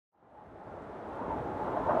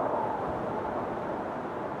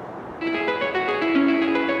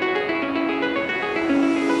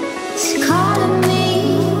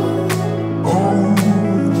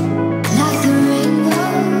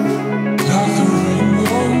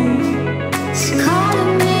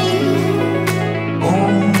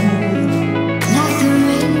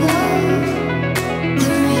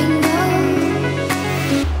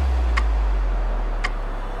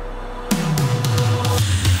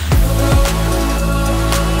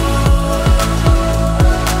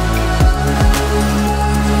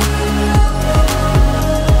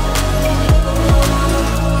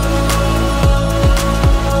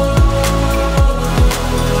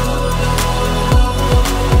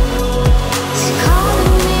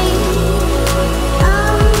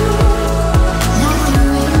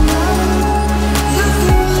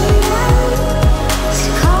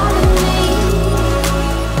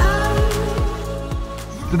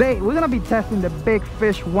Today we're gonna be testing the Big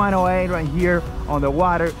Fish 108 right here on the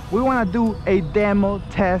water. We wanna do a demo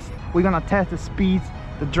test. We're gonna test the speeds,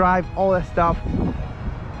 the drive, all that stuff.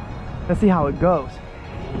 Let's see how it goes.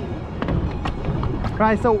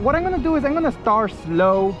 Right, so what I'm gonna do is I'm gonna start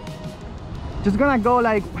slow. Just gonna go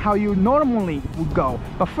like how you normally would go.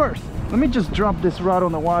 But first, let me just drop this rod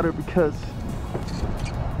on the water because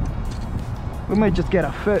we might just get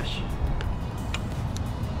a fish.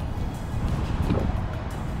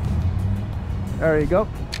 There you go.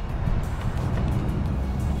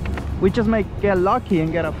 We just might get lucky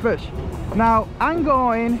and get a fish. Now I'm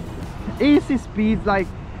going easy speeds, like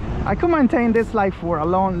I could maintain this like for a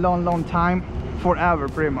long time, forever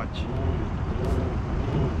pretty much.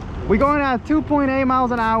 We're going at 2.8 miles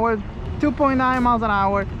an hour, 2.9 miles an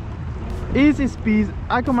hour, easy speeds.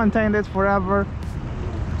 I can maintain this forever.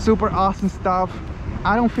 Super awesome stuff.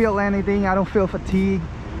 I don't feel anything, I don't feel fatigue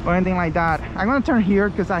or anything like that. I'm gonna turn here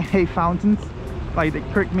because I hate fountains, like they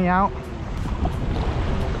creep me out.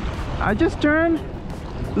 I just turned.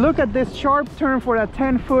 Look at this sharp turn for a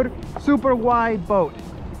 10-foot super wide boat.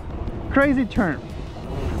 Crazy turn.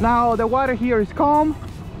 Now the water here is calm.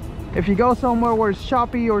 If you go somewhere where it's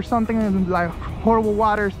choppy or something like horrible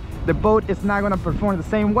waters, the boat is not gonna perform the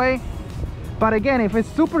same way. But again, if it's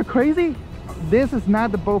super crazy, this is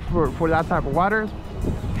not the boat for that type of waters.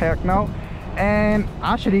 Heck no. And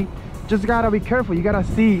actually, just gotta be careful. You gotta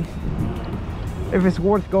see if it's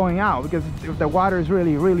worth going out, because if the water is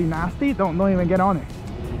really nasty, don't even get on it.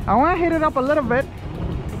 I want to hit it up a little bit,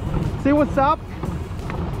 see what's up.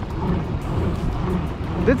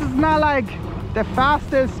 This is not like the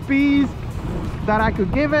fastest speeds that I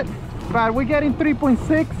could give it, but we're getting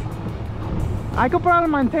 3.6. I could probably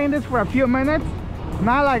maintain this for a few minutes,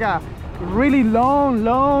 not like a really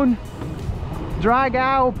long drag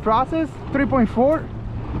out process. 3.4.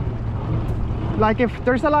 Like if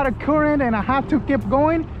there's a lot of current and I have to keep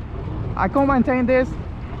going, I can maintain this.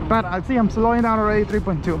 But I see I'm slowing down already.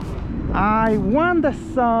 3.2. I want the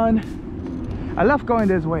sun. I love going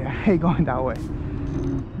this way, I hate going that way.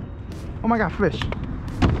 Oh my god, fish.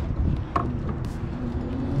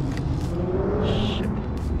 Shit.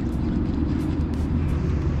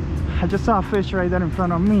 I just saw a fish right there in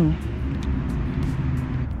front of me.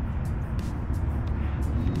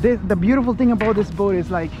 The beautiful thing about this boat is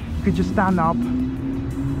like you could just stand up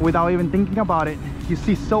without even thinking about it. You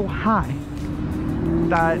see so high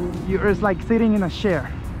that it's like sitting in a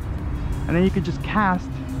chair, and then you could just cast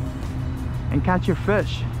and catch your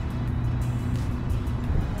fish.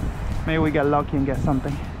 Maybe we get lucky and get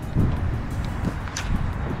something.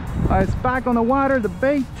 It's back on the water, the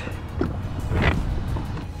bait.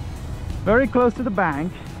 Very close to the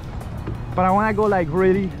bank, but I want to go like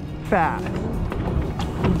really fast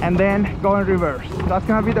and then go in reverse. That's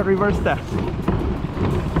gonna be the reverse test.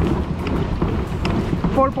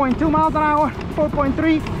 4.2 miles an hour,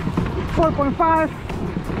 4.3, 4.5,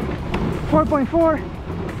 4.4,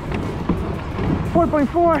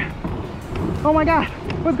 4.4. Oh my god,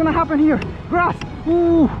 what's gonna happen here? Grass.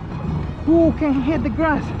 Ooh, can't hit the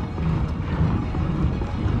grass.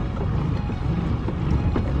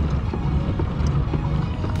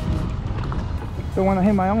 Don't want to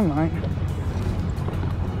hit my own line.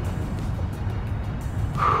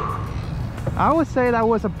 I would say that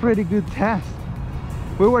was a pretty good test.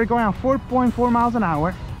 We were going at 4.4 miles an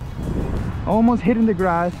hour, almost hitting the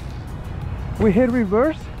grass. We hit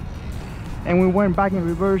reverse and we went back in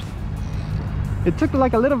reverse. It took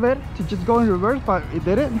like a little bit to just go in reverse, but it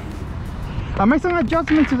did it. I made some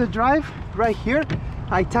adjustment to the drive right here.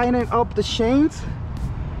 I tightened up the chains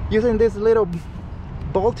using this little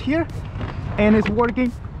bolt here, and it's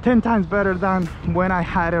working 10 times better than when I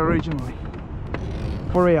had it originally.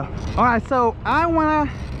 For real. All right, so I wanna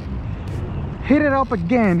hit it up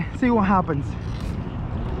again, see what happens.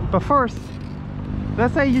 But first,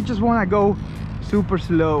 let's say you just wanna go super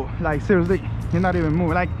slow, like seriously, you're not even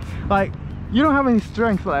moving, like you don't have any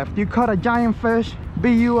strength left. You caught a giant fish,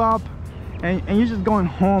 beat you up, and you're just going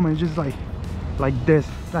home and just like this.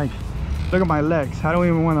 Like, look at my legs, I don't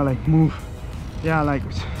even wanna like move. Yeah, like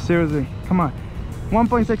seriously, come on.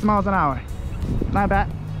 1.6 miles an hour, not bad.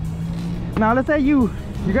 Now let's say you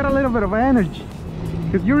got a little bit of energy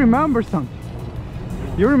because you remember something.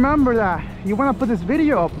 You remember that you want to put this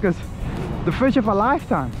video up because the fish of a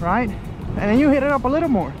lifetime, right? And then you hit it up a little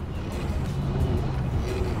more.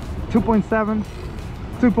 2.7,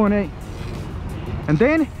 2.8. And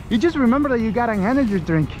then you just remember that you got an energy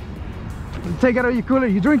drink. You take it out of your cooler,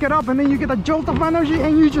 you drink it up, and then you get a jolt of energy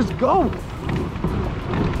and you just go.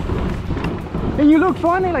 And you look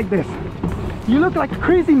funny like this. You look like a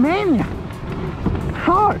crazy maniac.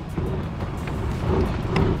 Hard.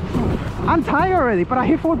 I'm tired already, but I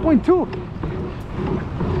hit 4.2.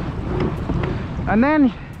 And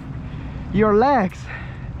then your legs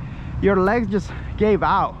just gave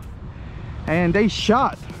out and they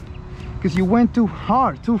shut because you went too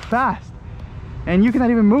hard, too fast, and you're not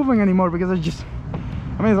even moving anymore because it's just,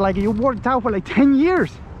 I mean, it's like you worked out for like 10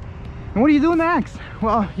 years. And what do you do next?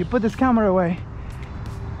 Well, you put this camera away,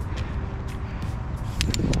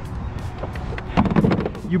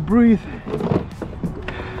 you breathe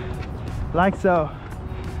like so,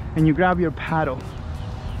 and you grab your paddle.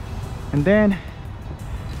 And then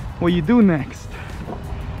what you do next,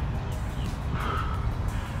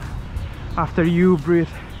 after you breathe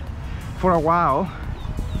for a while,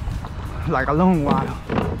 like a long while,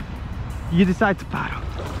 you decide to paddle.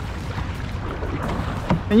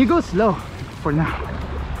 And you go slow for now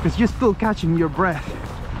because you're still catching your breath.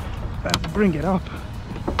 Let's bring it up.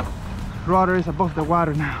 Rudder is above the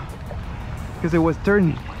water now because it was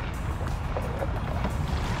turning.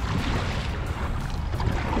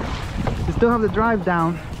 You still have the drive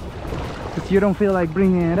down because you don't feel like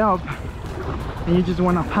bringing it up and you just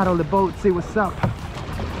want to paddle the boat, see what's up.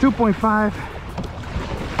 2.5,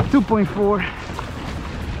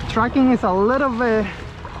 2.4. Tracking is a little bit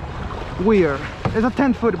weird. It's a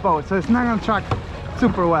 10-foot boat, so it's not gonna track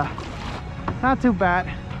super well. Not too bad.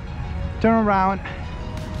 Turn around,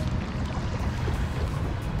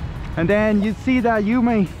 and then you see that you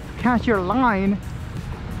may catch your line,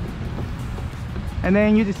 and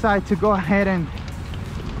then you decide to go ahead and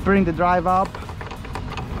bring the drive up.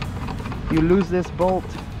 You lose this bolt,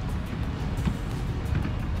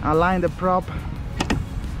 align the prop,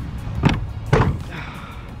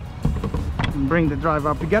 and bring the drive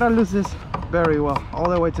up. You gotta lose this very well all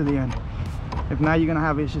the way to the end. If not, you're gonna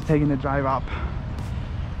have issues taking the drive up.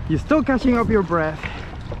 You're still catching up your breath,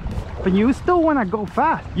 but you still want to go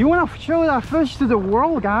fast. You want to show that fish to the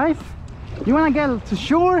world, guys. You want to get to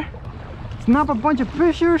shore, snap a bunch of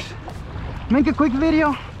pictures, make a quick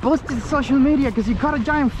video, post it to social media because you caught a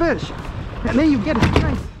giant fish, and then you get a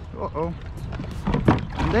strength.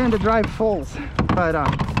 And then the drive falls, but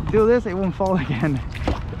do this, it won't fall again.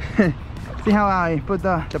 See how I put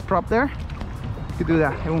the prop there? You could do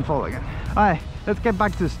that, it won't fall again. All right, let's get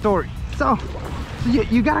back to the story. So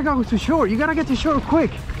you gotta go to shore. You gotta get to shore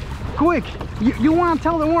quick. You want to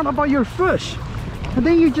tell the world about your fish, and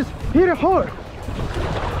then you just hit it hard,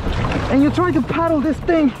 and you try to paddle this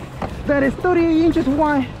thing that is 38 inches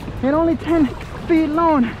wide and only 10 feet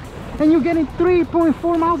long, and you're getting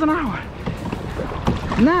 3.4 miles an hour.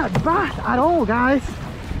 Not bad at all, guys.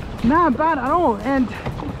 Not bad at all. And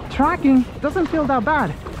tracking doesn't feel that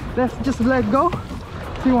bad. Let's just let go,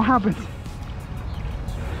 see what happens.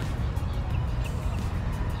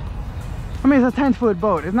 I mean, it's a 10-foot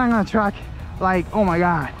boat. It's not gonna track like, oh my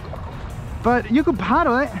god. But you could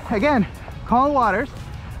paddle it. Again, calm waters.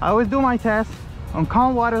 I always do my tests on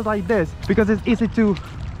calm waters like this because it's easy to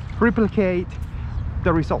replicate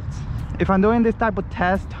the results. If I'm doing this type of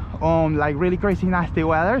test on like really crazy nasty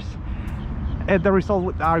weathers, the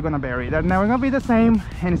results are gonna vary. They're never gonna be the same,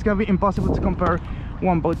 and it's gonna be impossible to compare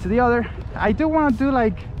one boat to the other. I do want to do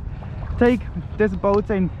like take this boat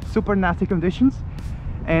in super nasty conditions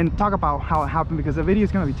and talk about how it happened, because the video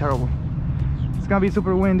is gonna be terrible. It's gonna be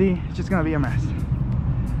super windy. It's just gonna be a mess.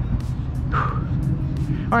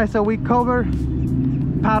 All right, so we cover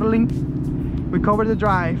paddling, we covered the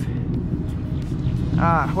drive.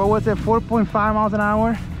 What was it, 4.5 miles an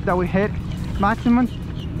hour that we hit maximum.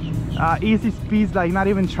 Easy speeds, like not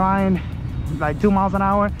even trying, like 2 miles an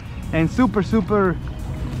hour, and super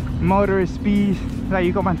motor speeds that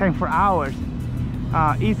you can maintain for hours,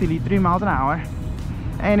 easily 3 miles an hour.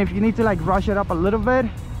 And if you need to like rush it up a little bit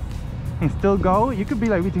and still go, you could be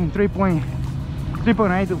like between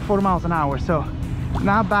 3.8 to 4 miles an hour. So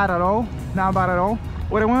not bad at all, not bad at all.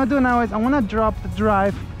 What I want to do now is I want to drop the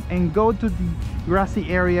drive and go to the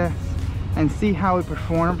grassy areas and see how it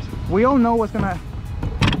performs. We all know what's gonna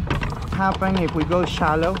happen if we go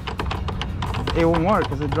shallow. It won't work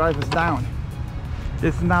because the drive is down.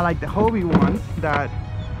 This is not like the hobby ones that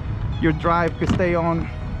your drive could stay on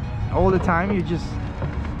all the time. You just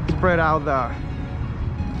spread out the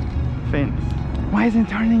fins. Why isn't it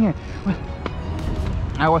turning it?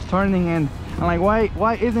 I was turning and I'm like,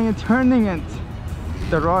 why isn't it turning it?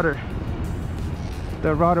 The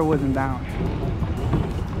rudder wasn't down.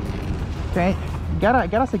 Okay,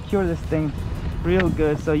 gotta secure this thing real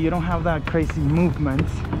good so you don't have that crazy movement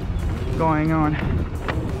going on.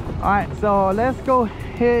 All right, so let's go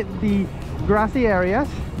hit the grassy areas,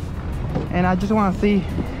 and I just want to see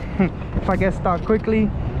if I get stuck quickly.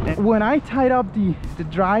 When I tied up the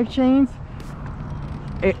drive chains,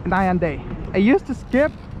 night and day. I used to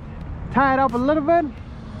skip tie it up a little bit,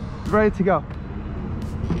 ready to go.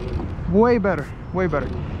 Way better, way better.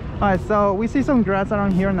 All right, so we see some grass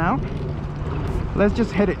around here now. Let's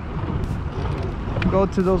just hit it. Go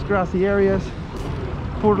to those grassy areas.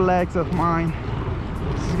 4 legs of mine.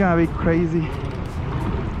 This is gonna be crazy.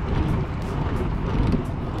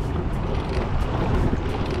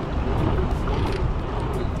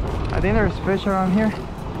 I think there's fish around here.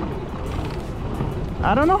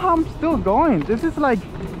 I don't know how I'm still going. This is like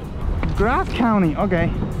grass county.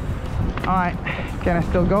 Okay. All right, can I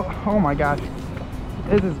still go? Oh my god,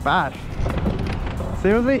 this is bad.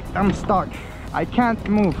 Seriously, I'm stuck. I can't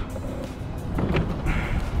move.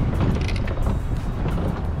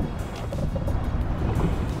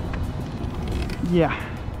 Yeah,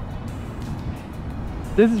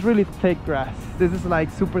 this is really thick grass. This is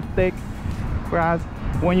like super thick grass.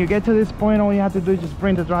 When you get to this point, all you have to do is just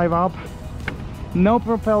bring the drive up. No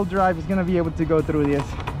propel drive is gonna be able to go through this.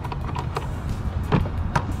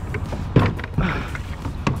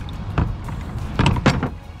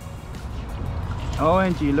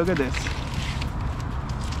 OMG, look at this.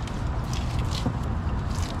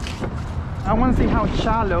 I want to see how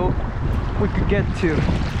shallow we could get to.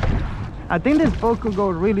 I think this boat could go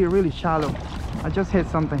really, really shallow. I just hit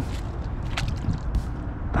something.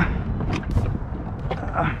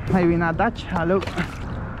 Maybe not that shallow.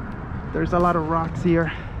 There's a lot of rocks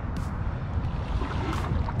here.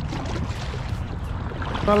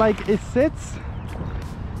 But like it sits,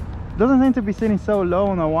 doesn't seem to be sitting so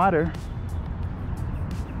low in the water.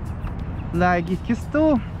 Like you could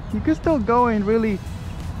still go in really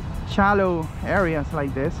shallow areas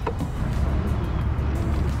like this.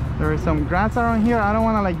 There is some grass around here. I don't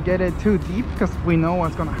want to like get it too deep because we know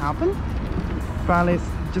what's gonna happen. But let's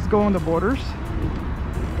just go on the borders.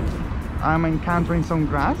 I'm encountering some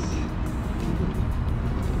grass.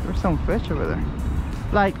 There's some fish over there.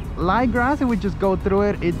 Like light grass, if we just go through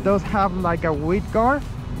it, it does have like a weed guard,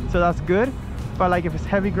 so that's good. But like if it's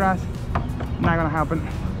heavy grass, not gonna happen.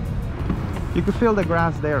 You could feel the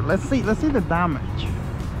grass there. Let's see the damage.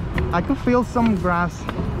 I could feel some grass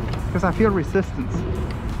because I feel resistance.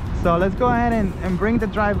 So let's go ahead and bring the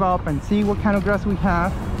drive up and see what kind of grass we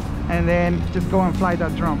have, and then just go and fly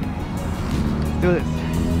that drum. Let's do this.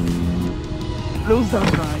 Lose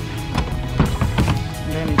that drive.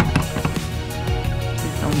 And then see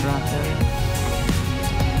some grass there.